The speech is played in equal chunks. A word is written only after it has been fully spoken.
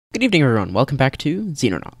Good evening, everyone. Welcome back to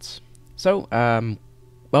Xenonauts. So,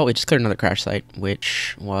 well, we just cleared another crash site,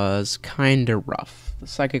 which was kinda rough. The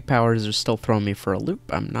psychic powers are still throwing me for a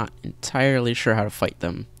loop. I'm not entirely sure how to fight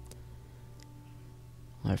them.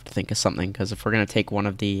 I'll have to think of something, because if we're gonna take one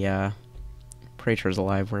of the, Praetors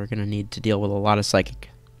alive, we're gonna need to deal with a lot of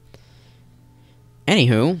psychic.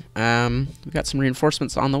 Anywho, we've got some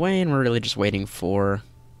reinforcements on the way, and we're really just waiting for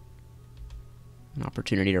an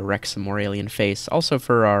opportunity to wreck some more alien face. Also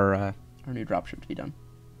for our new dropship to be done.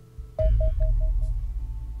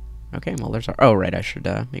 Okay, well there's our... Oh, right, I should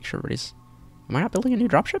make sure everybody's... Am I not building a new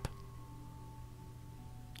dropship?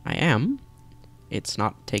 I am. It's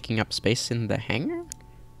not taking up space in the hangar?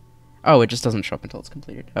 Oh, it just doesn't show up until it's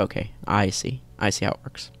completed. Okay, I see. I see how it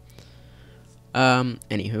works.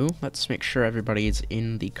 Anywho, let's make sure everybody's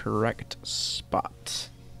in the correct spot.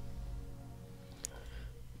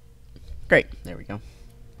 Great, there we go.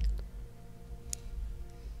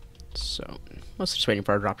 So, let's just waiting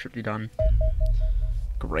for our dropship to be done.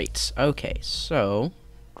 Great. Okay, so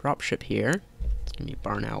dropship here. It's gonna be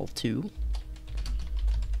Barn Owl 2.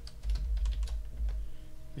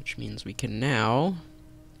 Which means we can now...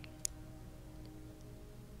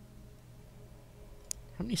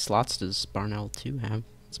 How many slots does Barn Owl 2 have?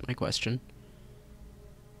 That's my question.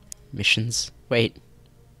 Missions. Wait,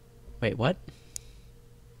 what?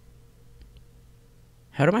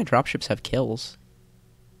 How do my dropships have kills?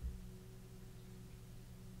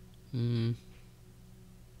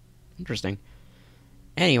 Interesting.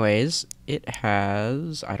 Anyways, it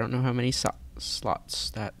has... I don't know how many slots.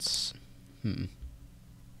 That's... Can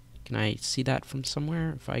I see that from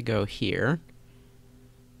somewhere? If I go here...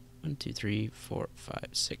 1, 2, 3, 4, 5,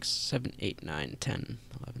 6, 7, 8, 9, 10,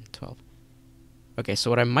 11, 12. Okay, so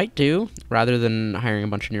what I might do, rather than hiring a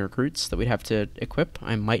bunch of new recruits that we'd have to equip,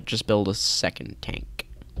 I might just build a second tank.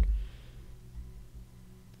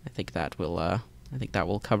 I think that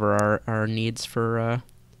will cover our needs for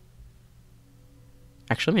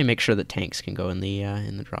Actually, let me make sure that tanks can go in the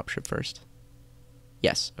dropship first.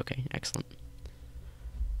 Yes, okay, excellent.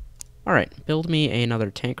 Alright, build me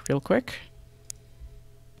another tank real quick.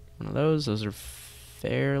 One of those are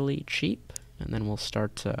fairly cheap, and then we'll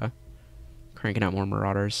start cranking out more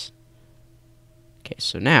marauders. Okay,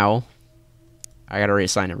 so now I gotta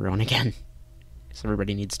reassign everyone again, because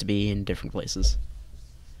everybody needs to be in different places.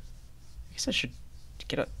 I guess I should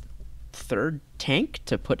get a third tank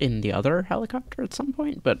to put in the other helicopter at some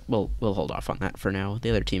point, but we'll hold off on that for now.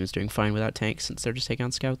 The other team is doing fine without tanks since they're just taking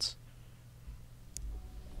on scouts.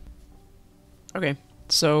 Okay,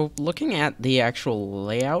 so looking at the actual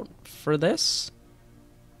layout for this,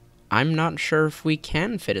 I'm not sure if we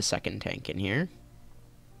can fit a second tank in here.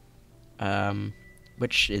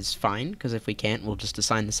 Which is fine, because if we can't, we'll just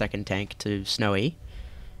assign the second tank to Snowy.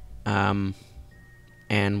 And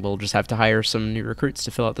we'll just have to hire some new recruits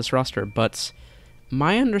to fill out this roster. But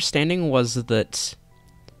my understanding was that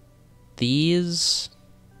these...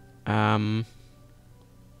 like,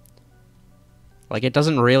 it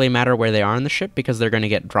doesn't really matter where they are on the ship, because they're going to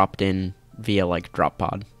get dropped in via, like, drop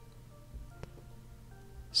pod.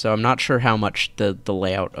 So I'm not sure how much the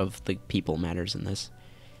layout of the people matters in this.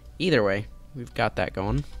 Either way, we've got that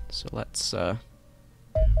going. So let's,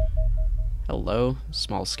 hello,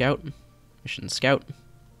 small scout. Mission scout.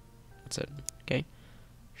 That's it. Okay.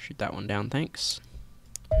 Shoot that one down, thanks.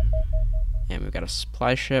 And we've got a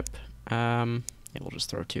supply ship. Yeah, we'll just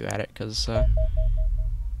throw 2 at it, because,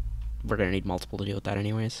 we're gonna need multiple to deal with that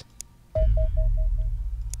anyways.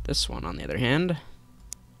 This one, on the other hand,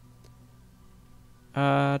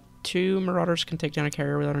 2 marauders can take down a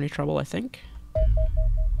carrier without any trouble, I think.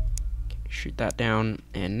 Okay, shoot that down,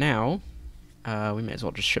 and now, we may as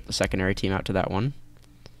well just ship the secondary team out to that one.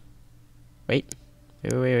 Wait.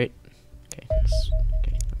 Okay,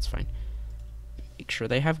 that's fine. Make sure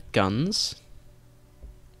they have guns.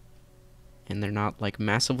 And they're not, like,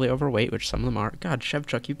 massively overweight, which some of them are. God,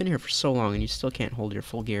 Shevchuk, you've been here for so long and you still can't hold your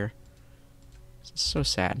full gear. This is so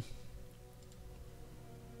sad.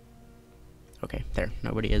 Okay, there.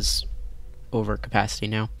 Nobody is over capacity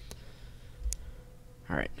now.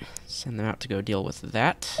 Alright, send them out to go deal with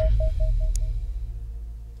that.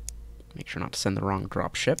 Make sure not to send the wrong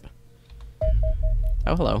dropship.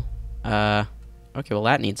 Oh, hello. Okay, well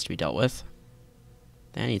that needs to be dealt with.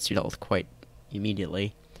 That needs to be dealt with quite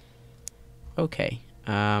immediately. Okay,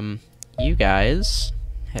 you guys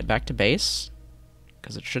head back to base,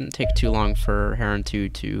 because it shouldn't take too long for Heron 2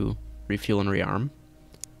 to refuel and rearm.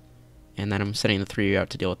 And then I'm sending the 3 of you out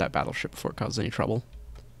to deal with that battleship before it causes any trouble.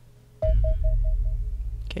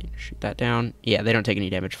 Okay, shoot that down. Yeah, they don't take any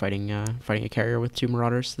damage fighting a carrier with 2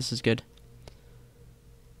 marauders. This is good.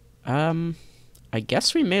 I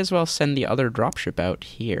guess we may as well send the other dropship out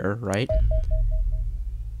here, right?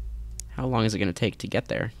 How long is it going to take to get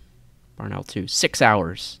there? Barn L2. 6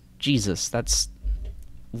 hours. Jesus, that's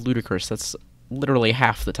ludicrous. That's literally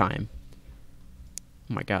half the time.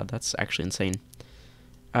 Oh my god, that's actually insane.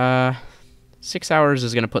 6 hours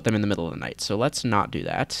is going to put them in the middle of the night, so let's not do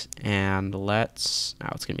that. And let's... Oh,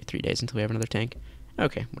 it's going to be 3 days until we have another tank.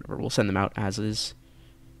 Okay, whatever. We'll send them out as is.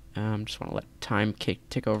 Just want to let time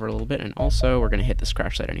tick over a little bit, and also we're going to hit this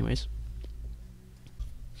crash site anyways.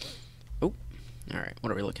 Oh, alright,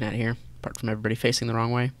 what are we looking at here? Apart from everybody facing the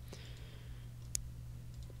wrong way.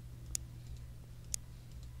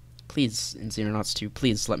 Please, in Xenonauts 2,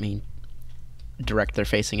 please let me direct their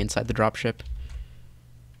facing inside the dropship.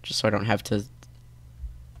 Just so I don't have to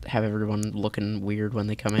have everyone looking weird when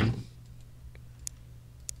they come in.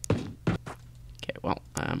 Okay, well,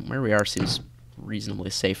 where we are seems reasonably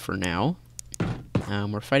safe for now.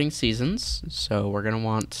 We're fighting seasons, so we're going to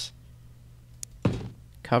want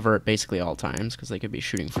cover at basically all times, because they could be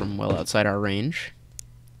shooting from well outside our range.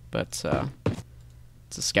 But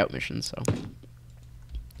it's a scout mission, so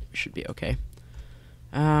we should be okay.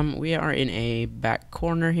 We are in a back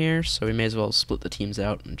corner here, so we may as well split the teams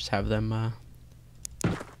out and just have them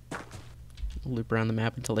loop around the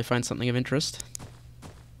map until they find something of interest.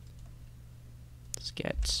 Let's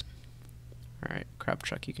get... Alright, Crab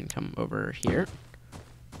Truck, you can come over here.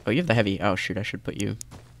 Oh, you have the heavy. Oh, shoot, I should put you...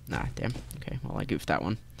 Nah, damn. Okay, well, I goofed that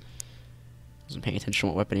one. Wasn't paying attention to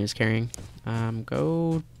what weapon he was carrying.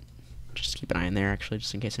 Go... Just keep an eye in there, actually,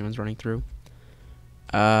 just in case anyone's running through.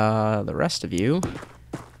 The rest of you...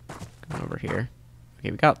 Come over here.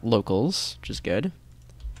 Okay, we got locals, which is good.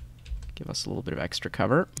 Give us a little bit of extra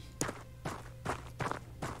cover.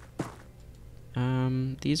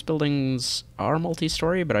 These buildings are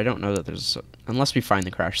multi-story, but I don't know that there's... Unless we find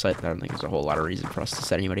the crash site, I don't think there's a whole lot of reason for us to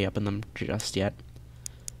set anybody up in them just yet.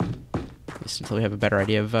 At least until we have a better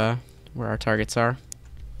idea of where our targets are.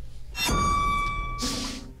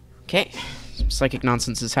 Okay. Some psychic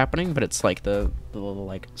nonsense is happening, but it's like the little,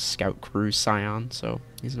 like, scout crew scion, so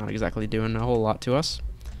he's not exactly doing a whole lot to us.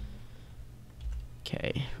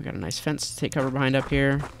 Okay, we got a nice fence to take cover behind up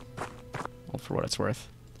here. All for what it's worth.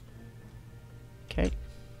 Okay.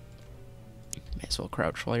 May as well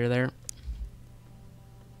crouch while you're there.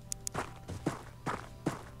 Quick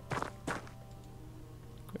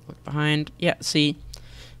look behind. Yeah, see,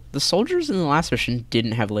 the soldiers in the last mission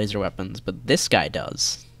didn't have laser weapons, but this guy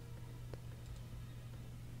does.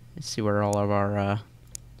 Let's see where all of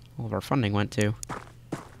our funding went to.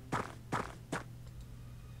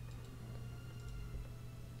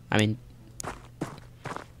 I mean,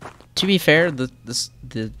 to be fair, the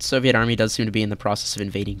Soviet army does seem to be in the process of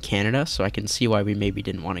invading Canada, so I can see why we maybe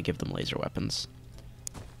didn't want to give them laser weapons.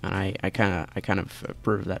 And I kind of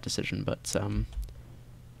approve of that decision, but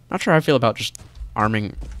not sure how I feel about just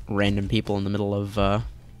arming random people in the middle of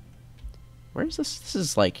where is this? This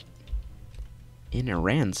is like in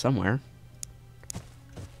Iran somewhere.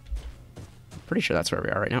 I'm pretty sure that's where we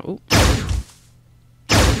are right now. Ooh.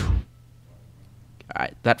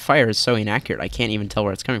 That fire is so inaccurate, I can't even tell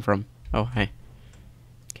where it's coming from. Oh, hi.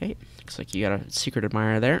 Okay, looks like you got a secret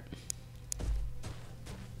admirer there.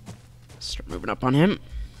 Start moving up on him.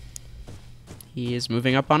 He is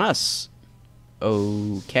moving up on us.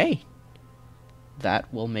 Okay.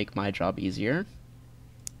 That will make my job easier.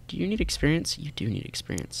 Do you need experience? You do need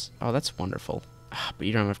experience. Oh, that's wonderful. But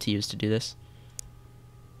you don't have to use to do this.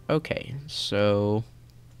 Okay, so...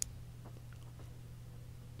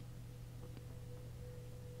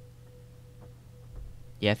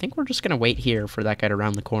 Yeah, I think we're just going to wait here for that guy to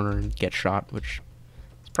round the corner and get shot, which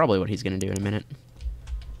is probably what he's going to do in a minute.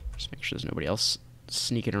 Just make sure there's nobody else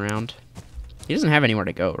sneaking around. He doesn't have anywhere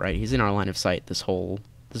to go, right? He's in our line of sight this whole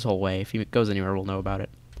way. If he goes anywhere, we'll know about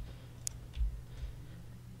it.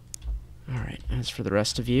 Alright, as for the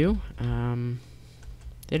rest of you, the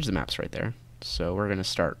edge of the map's right there. So we're going to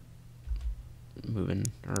start moving,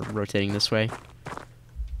 or rotating this way.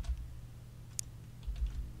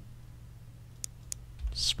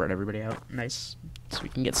 Spread everybody out. Nice. So we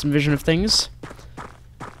can get some vision of things.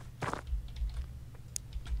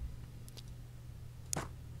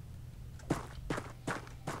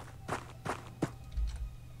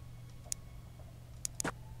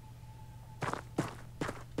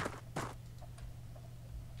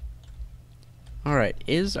 Alright,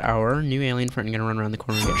 is our new alien friend going to run around the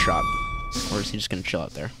corner and get shot? Or is he just going to chill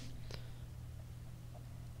out there?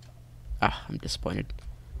 Ah, I'm disappointed.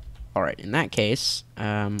 Alright, in that case,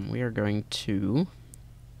 we are going to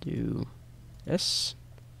do this.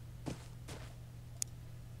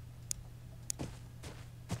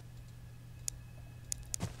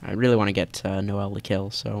 I really want to get Noel to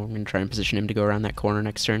kill, so I'm going to try and position him to go around that corner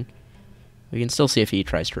next turn. We can still see if he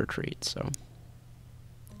tries to retreat, so...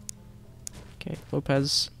 Okay,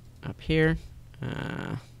 Lopez up here.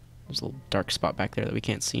 There's a little dark spot back there that we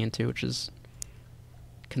can't see into, which is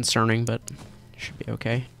concerning, but should be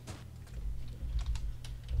okay.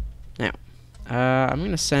 Now, I'm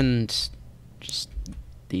going to send just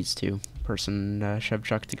these two, Person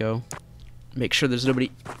Shevchuk, to go. Make sure there's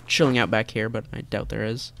nobody chilling out back here, but I doubt there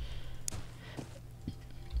is.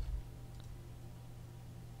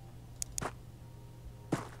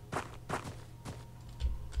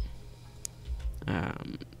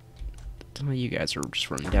 You guys are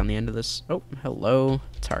just running down the end of this. Oh, hello,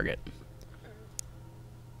 target.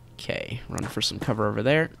 Okay, run for some cover over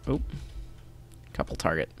there. Oh, couple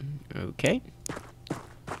target. Okay.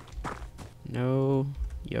 No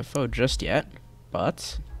UFO just yet,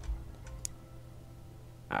 but...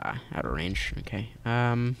 out of range. Okay.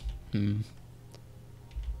 I'm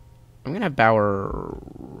gonna have Bauer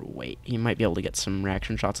wait. He might be able to get some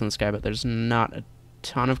reaction shots on this guy, but there's not a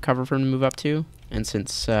ton of cover for him to move up to. And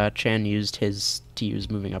since Chan used his to use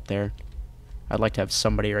moving up there, I'd like to have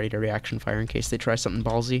somebody ready to reaction fire in case they try something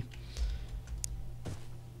ballsy.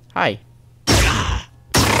 Hi.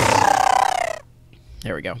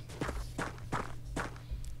 There we go.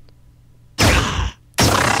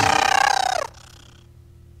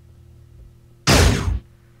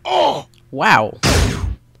 Oh! Wow.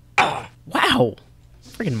 Wow.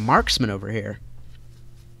 Freaking marksman over here.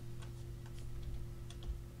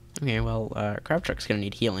 Okay, well, Kravchuk's gonna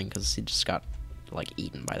need healing because he just got, like,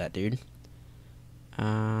 eaten by that dude.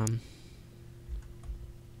 Can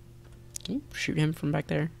you shoot him from back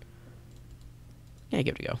there? Yeah,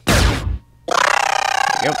 give it a go. There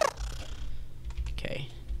we go. Okay.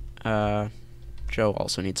 Joe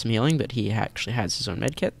also needs some healing, but he actually has his own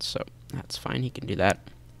medkit, so that's fine. He can do that.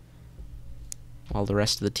 While the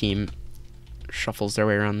rest of the team shuffles their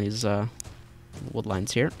way around these wood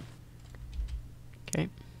lines here. Okay.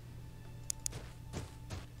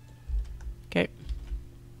 Okay.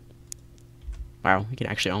 Wow, we can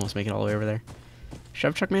actually almost make it all the way over there.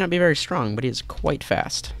 Shevchuk may not be very strong, but he is quite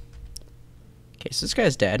fast. Okay, so this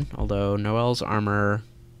guy's dead, although Noel's armor...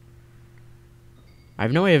 I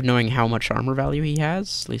have no way of knowing how much armor value he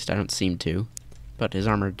has, at least I don't seem to. But his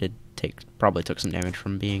armor did probably took some damage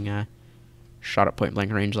from being shot at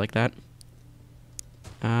point-blank range like that.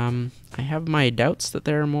 I have my doubts that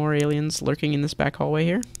there are more aliens lurking in this back hallway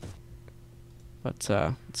here. But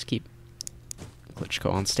let's keep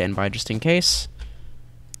Klitschko on standby just in case.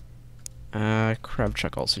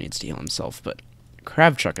 Kravchuk also needs to heal himself, but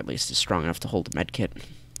Kravchuk at least is strong enough to hold a medkit.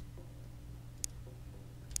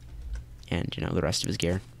 And, you know, the rest of his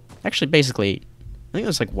gear. Actually, basically, I think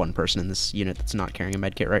there's like one person in this unit that's not carrying a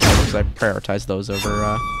medkit right now, because I prioritize those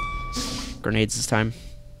over grenades this time.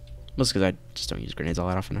 Mostly because I just don't use grenades all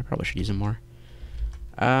that often. I probably should use them more.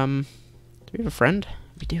 Do we have a friend?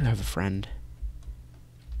 We do have a friend.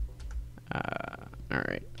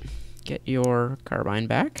 Alright. Get your carbine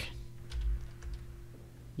back.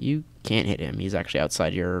 You can't hit him. He's actually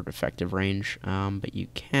outside your effective range. But you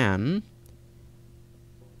can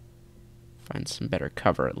find some better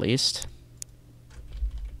cover at least.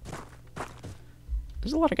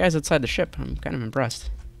 There's a lot of guys outside the ship. I'm kind of impressed.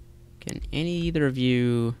 Can either of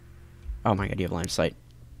you... Oh my god, you have line of sight.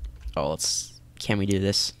 Oh, can we do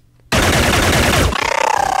this?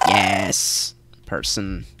 Yes!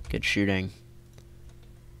 Person. Good shooting.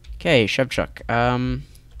 Okay, Shevchuk.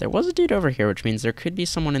 There was a dude over here, which means there could be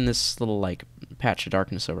someone in this little, like, patch of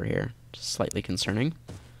darkness over here. Just slightly concerning.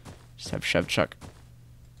 Just have Shevchuk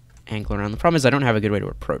angle around. The problem is I don't have a good way to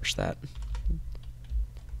approach that.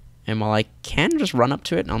 And while I can just run up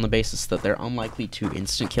to it on the basis that they're unlikely to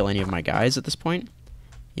instant kill any of my guys at this point,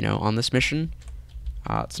 you know, on this mission,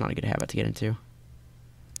 it's not a good habit to get into.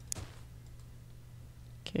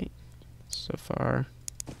 Okay, so far,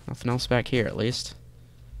 nothing else back here at least.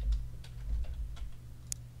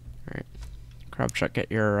 Alright, Kravchuk, get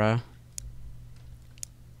your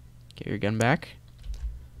gun back.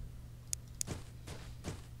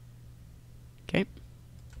 Okay.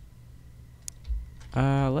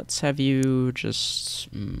 Let's have you just...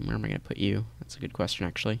 where am I going to put you? That's a good question,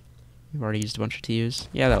 actually. You've already used a bunch of TUs.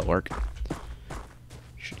 Yeah, that'll work.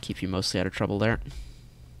 Should keep you mostly out of trouble there.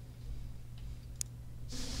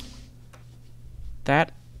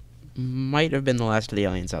 That might have been the last of the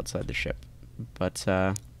aliens outside the ship. But,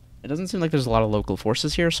 it doesn't seem like there's a lot of local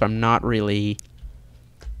forces here, so I'm not getting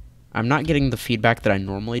the feedback that I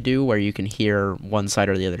normally do, where you can hear one side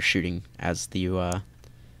or the other shooting as you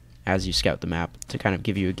scout the map to kind of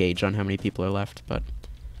give you a gauge on how many people are left, but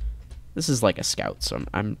This is like a scout, so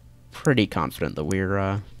I'm pretty confident that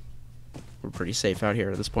we're pretty safe out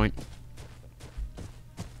here at this point.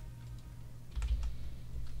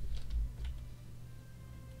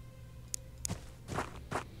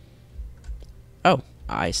 Oh,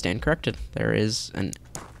 I stand corrected. There's an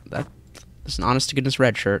honest to goodness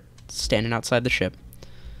red shirt standing outside the ship.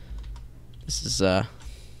 This is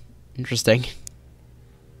interesting.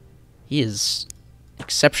 He is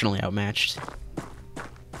exceptionally outmatched.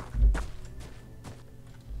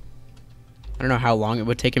 I don't know how long it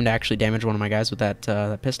would take him to actually damage one of my guys with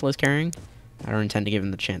that pistol he's carrying. I don't intend to give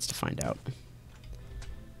him the chance to find out.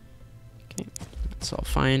 Okay, that's all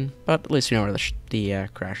fine, but at least we know where the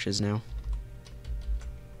crash is now.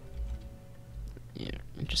 Yeah,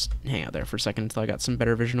 just hang out there for a second until I got some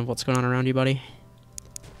better vision of what's going on around you, buddy.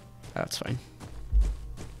 That's fine.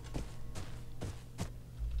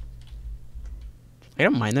 I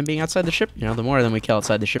don't mind them being outside the ship. You know, the more of them we kill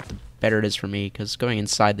outside the ship, the better it is for me, because going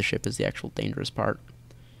inside the ship is the actual dangerous part.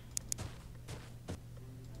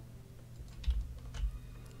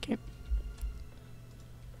 Okay.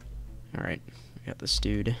 Alright, we got this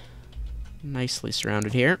dude nicely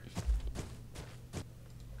surrounded here.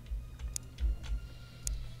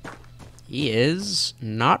 He is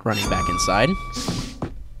not running back inside.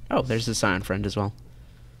 Oh, there's the Scion friend as well.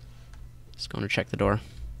 Just going to check the door.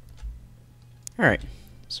 Alright,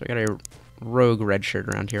 so we got a rogue red shirt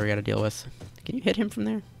around here we gotta deal with. Can you hit him from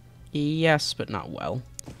there? Yes, but not well.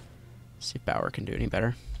 Let's see if Bauer can do any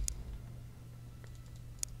better.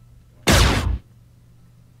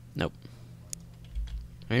 Nope.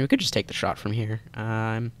 I mean, we could just take the shot from here.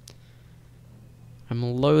 I'm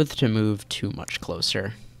loath to move too much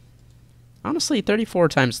closer. Honestly, 34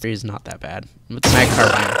 times 3 is not that bad. With the mag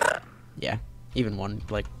carbine, yeah, even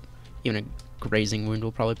a grazing wound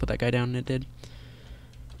will probably put that guy down, and it did.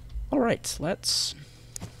 Alright, let's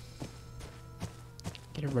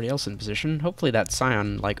get everybody else in position. Hopefully that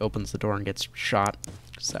Scion, opens the door and gets shot,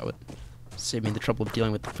 because that would save me the trouble of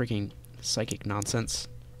dealing with the freaking psychic nonsense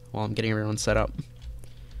while I'm getting everyone set up.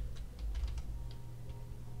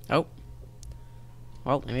 Oh.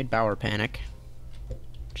 Well, I made Bauer panic,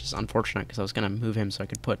 which is unfortunate, because I was going to move him so I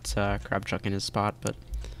could put Crabchuck in his spot, but,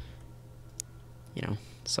 you know,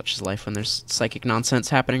 such is life when there's psychic nonsense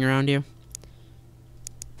happening around you.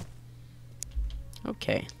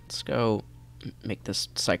 Okay, let's go make this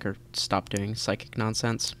psyker stop doing psychic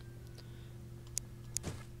nonsense.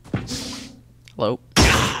 Hello.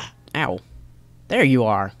 Ow. There you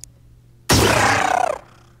are.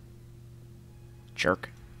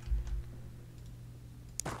 Jerk.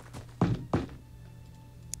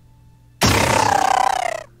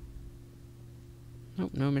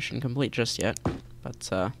 Nope, no mission complete just yet,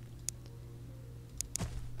 but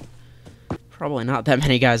probably not that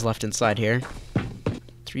many guys left inside here.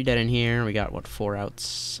 3 dead in here. We got, what, 4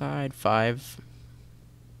 outside? 5.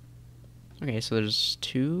 Okay, so there's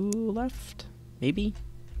 2 left? Maybe?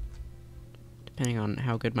 Depending on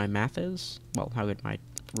how good my math is. Well, how good my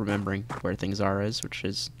remembering where things are is, which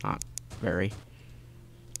is not very.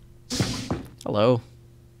 Hello.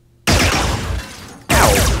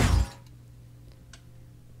 Ow!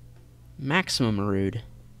 Maximum rude.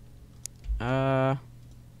 Do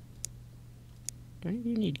any of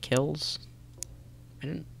you need kills? I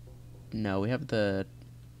didn't... No, we have the...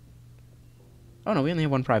 Oh no, we only have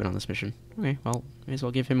 1 private on this mission. Okay, well, may as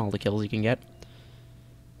well give him all the kills he can get.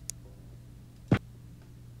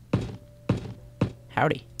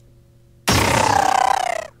 Howdy.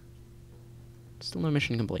 Still no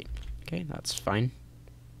mission complete. Okay, that's fine.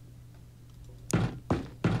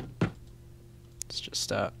 It's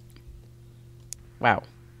just, wow.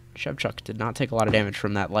 Shevchuk did not take a lot of damage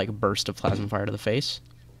from that, burst of plasma fire to the face.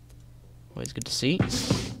 Always good to see.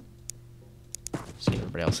 Let's get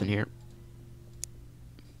everybody else in here.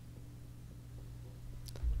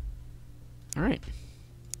 Alright.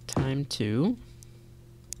 Time to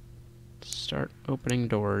start opening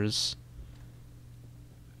doors.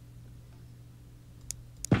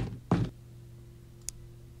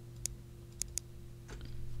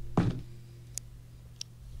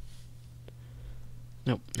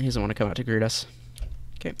 Nope, he doesn't want to come out to greet us.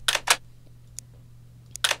 Okay.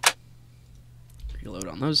 Reload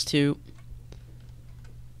on those 2.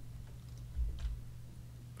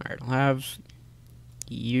 Alright, I'll have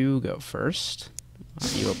you go first. I'll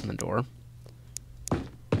have you open the door. There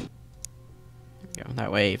we go.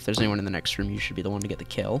 That way, if there's anyone in the next room, you should be the one to get the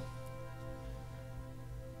kill.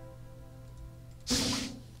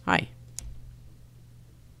 Hi.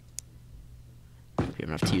 Hope you have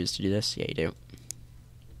enough T's to do this. Yeah, you do.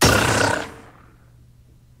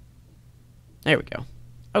 There we go.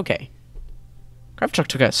 Okay. Kravchuk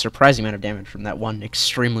took a surprising amount of damage from that one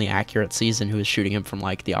extremely accurate season who was shooting him from,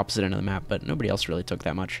 like, the opposite end of the map, but nobody else really took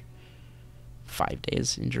that much. 5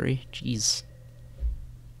 days injury. Jeez.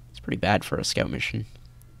 It's pretty bad for a scout mission.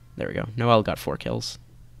 There we go. Noel got 4 kills.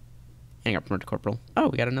 And got promoted to corporal. Oh,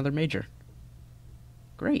 we got another major.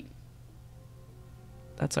 Great.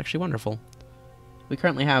 That's actually wonderful. We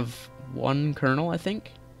currently have 1 colonel, I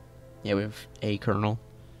think. Yeah, we have a colonel.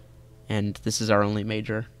 And this is our only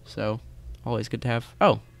major, so always good to have.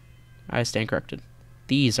 Oh, I stand corrected.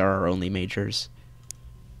 These are our only majors.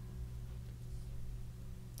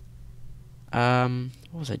 What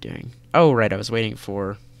was I doing? Oh, right, I was waiting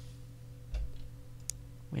for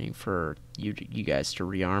you guys to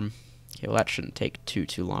rearm. Okay, well that shouldn't take too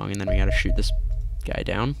long, and then we gotta shoot this guy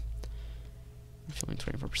down. I'm feeling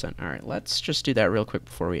 24%. Alright, let's just do that real quick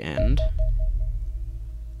before we end.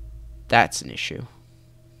 That's an issue.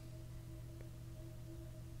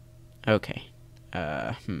 Okay.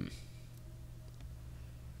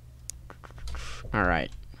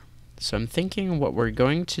 Alright. So I'm thinking what we're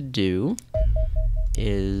going to do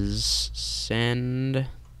is send...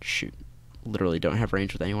 Shoot. Literally don't have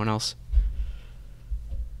range with anyone else.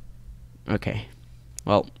 Okay.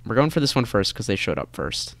 Well, we're going for this one first because they showed up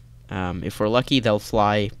first. If we're lucky, they'll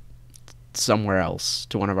fly somewhere else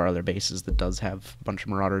to one of our other bases that does have a bunch of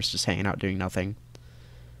marauders just hanging out doing nothing.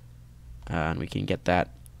 And we can get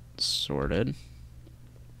that sorted.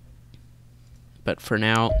 But for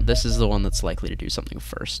now, this is the one that's likely to do something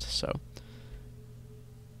first, so...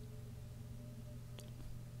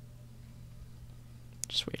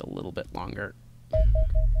 Just wait a little bit longer.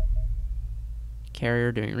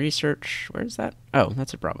 Carrier doing research. Where's that? Oh,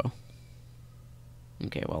 that's at Bravo.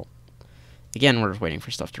 Okay, well... Again, we're just waiting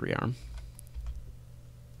for stuff to rearm.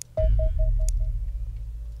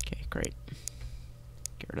 Okay, great.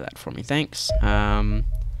 Get rid of that for me, thanks.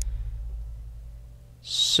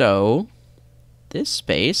 So... This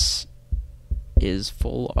space is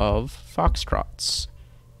full of foxtrots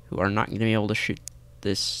who are not going to be able to shoot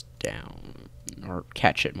this down or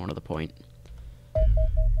catch it more to the point.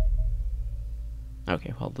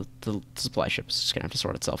 Okay, well, the supply ship is just going to have to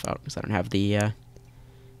sort itself out because I don't have the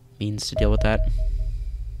means to deal with that.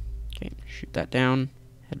 Okay, shoot that down.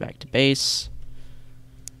 Head back to base.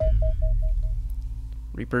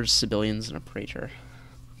 Reapers, civilians, and a praetor.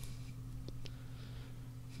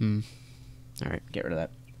 Alright, get rid of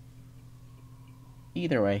that.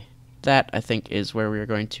 Either way, that, I think, is where we are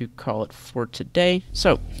going to call it for today.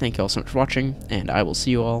 So, thank you all so much for watching, and I will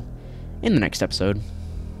see you all in the next episode.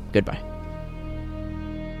 Goodbye.